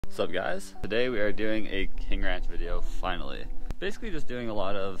What's up guys? Today we are doing a King Ranch video, finally. Basically just doing a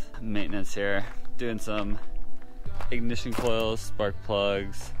lot of maintenance here. Doing some ignition coils, spark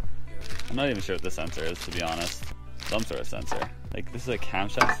plugs. I'm not even sure what the sensor is, to be honest. Some sort of sensor. Like this is a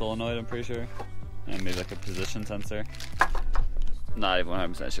camshaft solenoid, I'm pretty sure. And maybe like a position sensor. Not even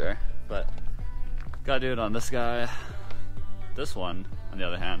 100% sure. But gotta do it on this guy. This one, on the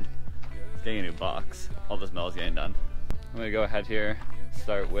other hand, is getting a new box. All this metal is getting done. I'm gonna go ahead here,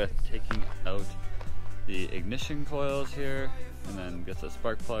 start with taking out the ignition coils here, and then get the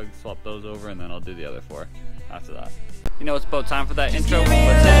spark plugs, swap those over, and then I'll do the other four after that. You know it's about time for that intro. Let's hit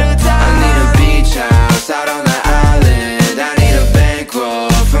it. I need a beach house out on the island. I need a bankroll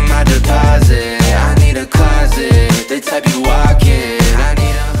for my deposit. I need a closet, the type you walk in. I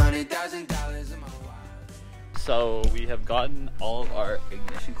need $100,000 in my wallet. So we have gotten all of our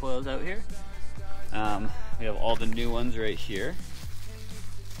ignition coils out here. We have all the new ones right here.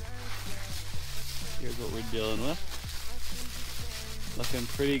 Here's what we're dealing with. Looking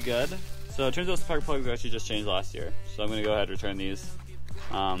pretty good. So it turns out spark plugs were actually just changed last year. So I'm gonna go ahead and return these.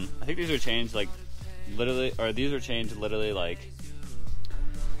 I think these were changed like literally, or these were changed literally like,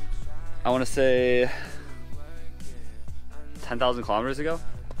 I wanna say 10,000 kilometers ago.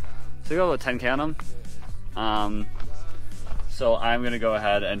 So we got about 10K on them. So I'm gonna go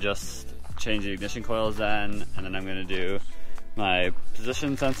ahead and just change the ignition coils then, and then I'm gonna do my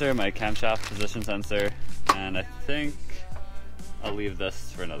position sensor, my camshaft position sensor, and I think I'll leave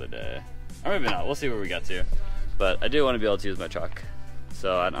this for another day. Or maybe not, we'll see where we get to. But I do want to be able to use my truck.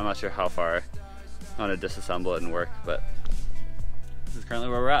 So I'm not sure how far I want to disassemble it and work, but this is currently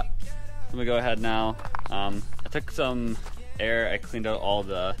where we're at. So I'm gonna go ahead now. I took some air, I cleaned out all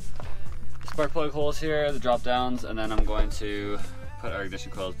the spark plug holes here, the drop downs, and then I'm going to put our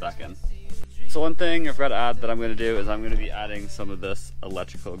ignition coils back in. So one thing I forgot to add that I'm going to do is I'm going to be adding some of this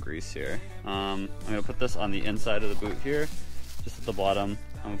electrical grease here. I'm going to put this on the inside of the boot here, just at the bottom.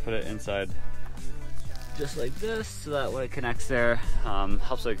 I'm going to put it inside just like this, so that when it connects there,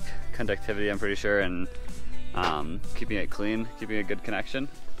 helps with conductivity, I'm pretty sure, and keeping it clean, keeping a good connection.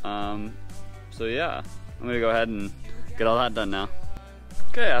 So yeah, I'm going to go ahead and get all that done now.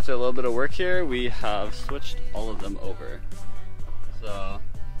 Okay, after a little bit of work here, we have switched all of them over. So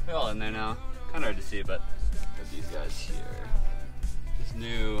they're all in there now. Kind of hard to see, but got these guys here. This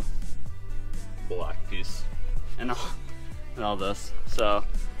new black piece and all this. So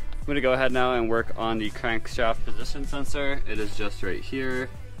I'm gonna go ahead now and work on the crankshaft position sensor. It is just right here.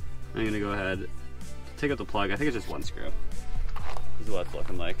 I'm gonna go ahead, take out the plug. I think it's just one screw. This is what it's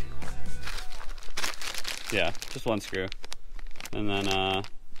looking like. Yeah, just one screw. And then I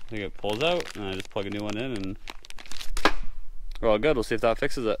think it pulls out, and I just plug a new one in, and we're all good. We'll see if that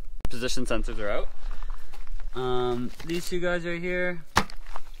fixes it. Position sensors are out. These two guys right here.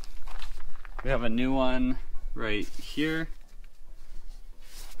 We have a new one right here,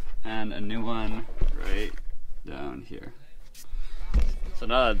 and a new one right down here. So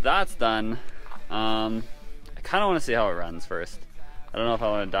now that that's done, I kind of want to see how it runs first. I don't know if I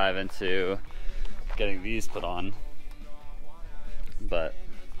want to dive into getting these put on, but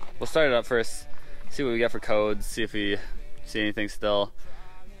we'll start it up first, see what we get for codes, see if we see anything still,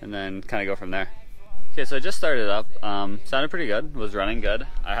 and then kind of go from there. Okay, so I just started it up. Sounded pretty good, was running good.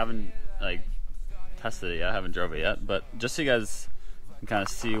 I haven't like tested it yet, I haven't drove it yet, but just so you guys can kind of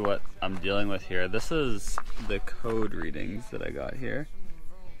see what I'm dealing with here, this is the code readings that I got here.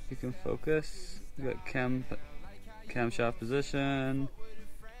 You can focus. We got camshaft position,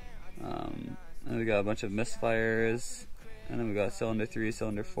 and we got a bunch of misfires, and then we got cylinder 3,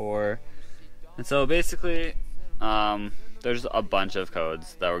 cylinder 4, and so basically there's a bunch of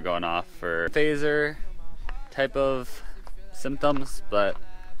codes that were going off for phaser type of symptoms, but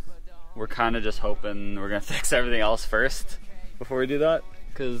we're kind of just hoping we're gonna fix everything else first before we do that,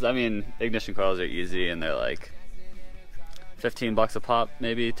 because I mean ignition coils are easy and they're like 15 bucks a pop,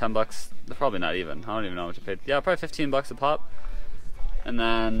 maybe 10 bucks. They're probably not even, I don't even know how much I paid. Yeah, probably 15 bucks a pop. And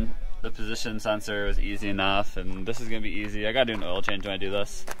then the position sensor was easy enough, and this is gonna be easy. I gotta do an oil change when I do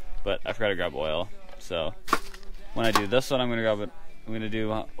this, but I forgot to grab oil, so when I do this one, I'm gonna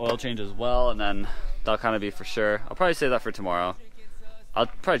do oil change as well, and then that'll kind of be for sure. I'll probably save that for tomorrow. I'll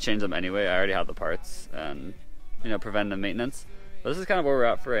probably change them anyway. I already have the parts, and you know, preventive maintenance. But this is kind of where we're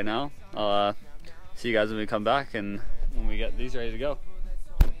at for right now. I'll see you guys when we come back and when we get these ready to go.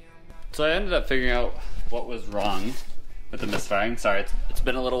 So I ended up figuring out what was wrong with the misfiring. Sorry, it's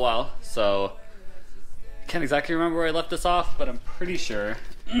been a little while, so I can't exactly remember where I left this off, but I'm pretty sure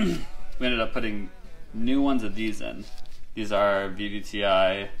we ended up putting new ones of these in. These are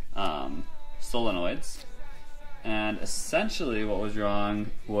vvti solenoids, and essentially what was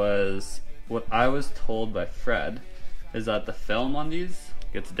wrong was what I was told by Fred is that the film on these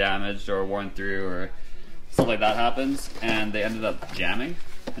gets damaged or worn through or something like that happens, and they ended up jamming.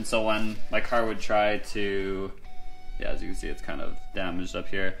 And so when my car would try to, yeah, as you can see, it's kind of damaged up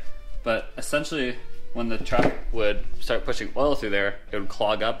here, but essentially when the truck would start pushing oil through there, it would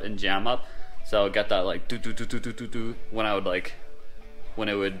clog up and jam up. So I would get that like do do do do do do do when I would when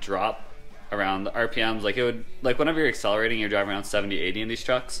it would drop around the RPMs. Like it would, like whenever you're accelerating, you're driving around 70, 80 in these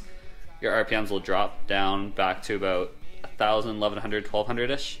trucks, your RPMs will drop down back to about 1,000, 1,100,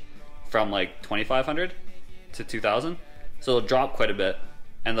 1,200-ish from like 2,500 to 2,000. So it'll drop quite a bit,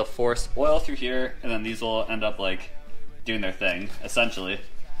 and they'll force oil through here, and then these will end up like doing their thing, essentially.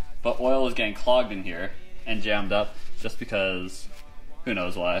 But oil was getting clogged in here and jammed up just because, who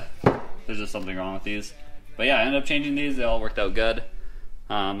knows why. There's just something wrong with these. But yeah, I ended up changing these, they all worked out good.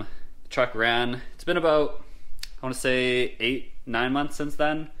 The truck ran, it's been about, I want to say 8-9 months since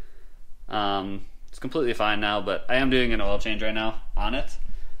then. It's completely fine now, but I am doing an oil change right now on it.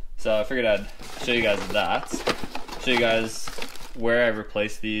 So I figured I'd show you guys that. Show you guys where I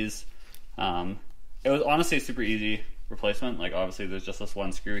replaced these. It was honestly a super easy replacement. Like obviously there's just this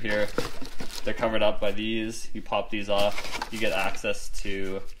one screw here. They're covered up by these. You pop these off, you get access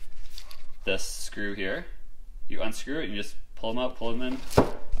to this screw here. You unscrew it and you just pull them out, pull them in.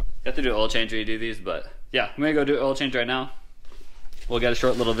 You have to do an oil change when you do these, but yeah, I'm gonna go do an oil change right now. We'll get a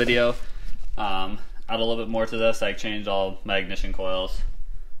short little video. Add a little bit more to this. I changed all my ignition coils.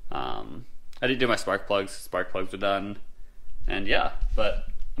 I didn't do my spark plugs. Spark plugs are done. And yeah, but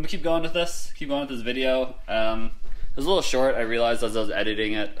I'm gonna keep going with this. Keep going with this video. It was a little short. I realized as I was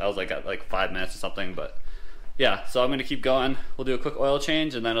editing it, I was like at like 5 minutes or something. But yeah, so I'm gonna keep going. We'll do a quick oil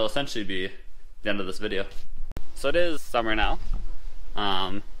change, and then it'll essentially be the end of this video. So it is summer now,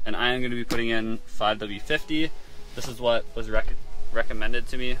 and I am gonna be putting in 5W50. This is what was recommended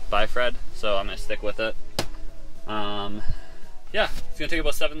to me by Fred, so I'm gonna stick with it. Yeah, it's gonna take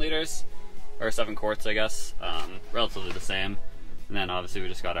about 7 liters, or 7 quarts, I guess. Relatively the same. And then obviously we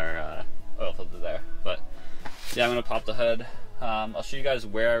just got our oil filter there. But yeah, I'm gonna pop the hood. I'll show you guys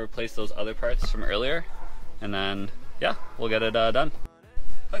where I replaced those other parts from earlier, and then yeah, we'll get it done.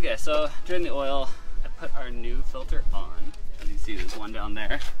 Okay, so during the oil, I put our new filter on. As you can see, there's one down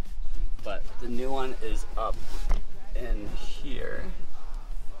there, but the new one is up in here,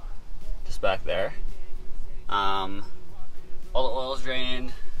 just back there. All the oil's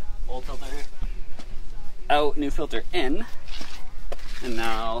drained, old filter out, new filter in, and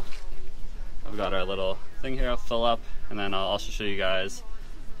now I've got our little thing here I'll fill up, and then I'll also show you guys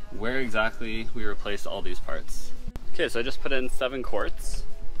where exactly we replaced all these parts. Okay, so I just put in 7 quarts,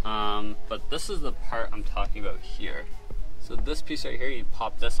 but this is the part I'm talking about here. So this piece right here, you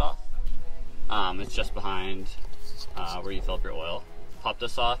pop this off. It's just behind where you fill up your oil. Pop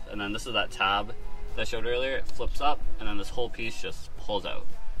this off, and then this is that tab that I showed earlier. It flips up, and then this whole piece just pulls out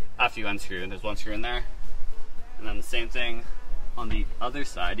after you unscrew. And there's one screw in there, and then the same thing on the other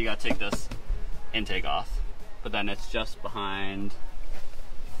side. You gotta take this intake off, but then it's just behind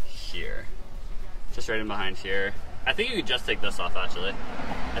here, just right in behind here. I think you could just take this off, actually.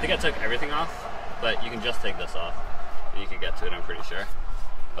 I think I took everything off, but you can just take this off and you can get to it, I'm pretty sure.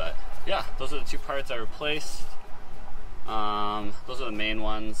 But yeah, those are the 2 parts I replaced. Those are the main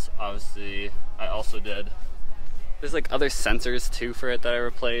ones. Obviously, I also did, there's like other sensors too for it that I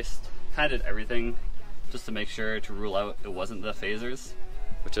replaced. Kind of did everything just to make sure to rule out it wasn't the phasers,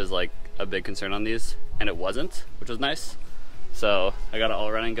 which is like a big concern on these, and it wasn't, which was nice. So I got it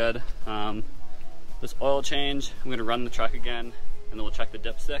all running good. This oil change, I'm gonna run the truck again, and then we'll check the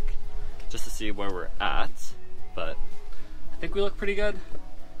dipstick just to see where we're at. But I think we look pretty good.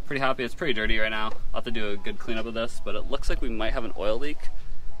 Pretty happy. It's pretty dirty right now. I'll have to do a good cleanup of this, but it looks like we might have an oil leak,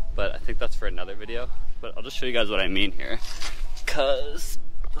 but I think that's for another video. But I'll just show you guys what I mean here, because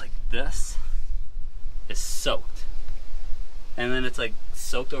like this is soaked, and then it's like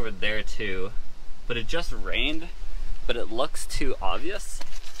soaked over there too, but it just rained, but it looks too obvious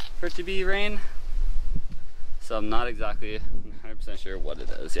for it to be rain, so I'm not exactly 100% sure what it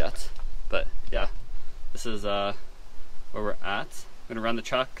is yet. But yeah, this is where we're at. I'm gonna run the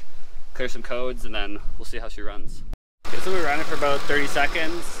truck, clear some codes, and then we'll see how she runs. Okay, so we ran it for about 30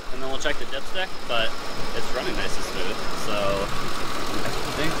 seconds, and then we'll check the dipstick, but it's running nice and smooth, so I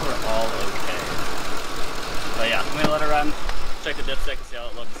think we're all okay. But yeah, I'm gonna let it run, check the dipstick and see how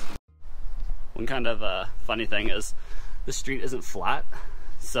it looks. One kind of funny thing is the street isn't flat,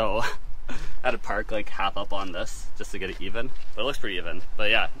 so I had to park like half up on this just to get it even, but it looks pretty even.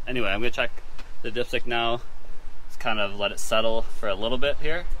 But yeah, anyway, I'm gonna check the dipstick now. Just kind of let it settle for a little bit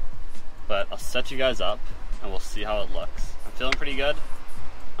here, but I'll set you guys up and we'll see how it looks. I'm feeling pretty good.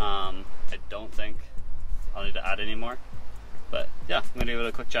 I don't think I'll need to add any more, but yeah, I'm gonna give it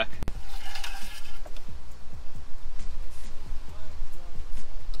a quick check.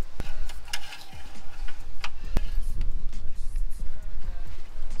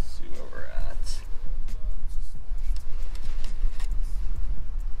 See where we're at.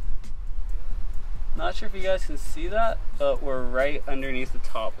 Not sure if you guys can see that, but we're right underneath the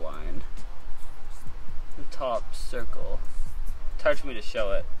top line. The top circle. It's hard for me to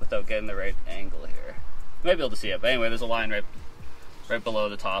show it without getting the right angle here. You might be able to see it, but anyway, there's a line right below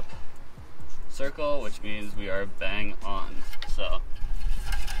the top circle, which means we are bang on. So,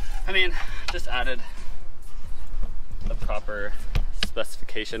 I mean, just added the proper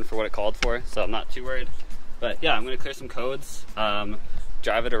specification for what it called for, so I'm not too worried. But yeah, I'm gonna clear some codes,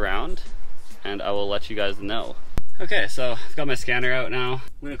 drive it around, and I will let you guys know. Okay, so I've got my scanner out now.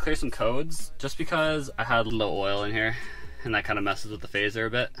 I'm gonna clear some codes just because I had low oil in here, and that kind of messes with the phaser a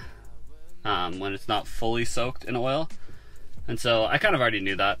bit when it's not fully soaked in oil. And so I kind of already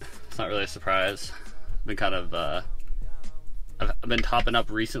knew that. It's not really a surprise. I've been kind of, I've been topping up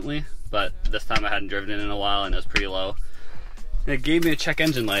recently, but this time I hadn't driven it in a while and it was pretty low. And it gave me a check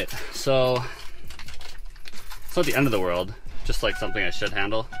engine light. So it's not the end of the world, just like something I should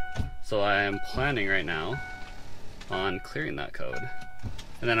handle. So I am planning right now on clearing that code.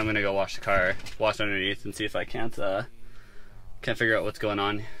 And then I'm gonna go wash the car, wash underneath, and see if I can't figure out what's going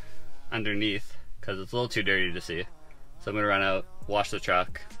on underneath, because it's a little too dirty to see. So I'm gonna run out, wash the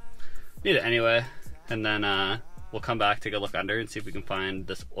truck, need it anyway, and then we'll come back, take a look under, and see if we can find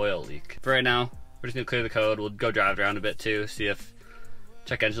this oil leak. For right now, we're just gonna clear the code. We'll go drive it around a bit too, see if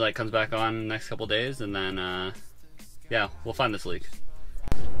check engine light comes back on in the next couple days, and then yeah, we'll find this leak.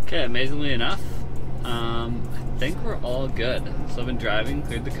 Okay, amazingly enough, I think we're all good. So I've been driving,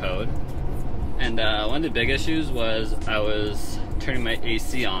 cleared the code, and one of the big issues was I was turning my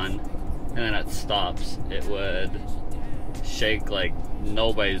AC on, and then at stops it would shake like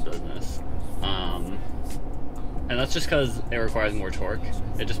nobody's business. And that's just because it requires more torque.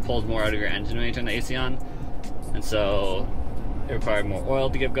 It just pulls more out of your engine when you turn the AC on, and so it required more oil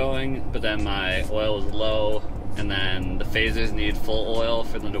to get going, but then my oil was low, and then the phasers need full oil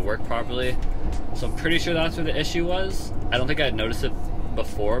for them to work properly. So I'm pretty sure that's where the issue was. I don't think I had noticed it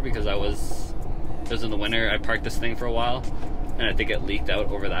before because it was in the winter. I parked this thing for a while, and I think it leaked out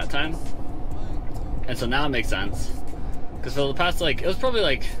over that time. And so now it makes sense. Because for the past, it was probably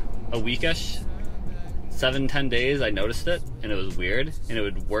like a weekish, 7-10 days, I noticed it, and it was weird. And it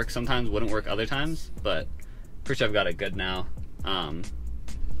would work sometimes, wouldn't work other times, but pretty sure I've got it good now.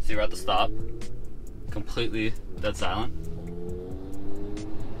 See, we're at the stop. Completely dead silent.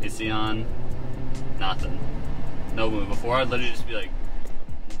 AC on, nothing. No movement. Before I'd literally just be like,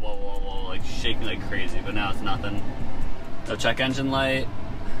 whoa, whoa, whoa, like shaking like crazy, but now it's nothing. No check engine light,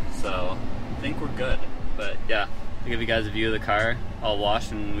 so I think we're good. But yeah, I'll give you guys a view of the car, all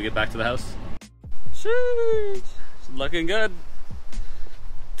washed, when we get back to the house. Sheesh, it's looking good.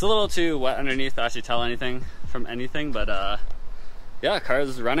 It's a little too wet underneath to actually tell anything from anything, but yeah,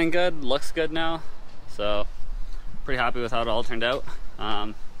 car's running good, looks good now. So, pretty happy with how it all turned out.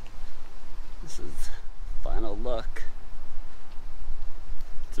 This is final look.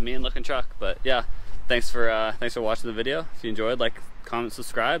 It's a mean looking truck, but yeah, thanks for watching the video. If you enjoyed, like, comment,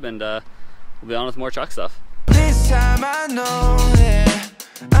 subscribe, and we'll be on with more truck stuff. This time I know that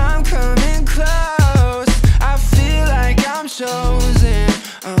I'm coming close. I feel like I'm chosen.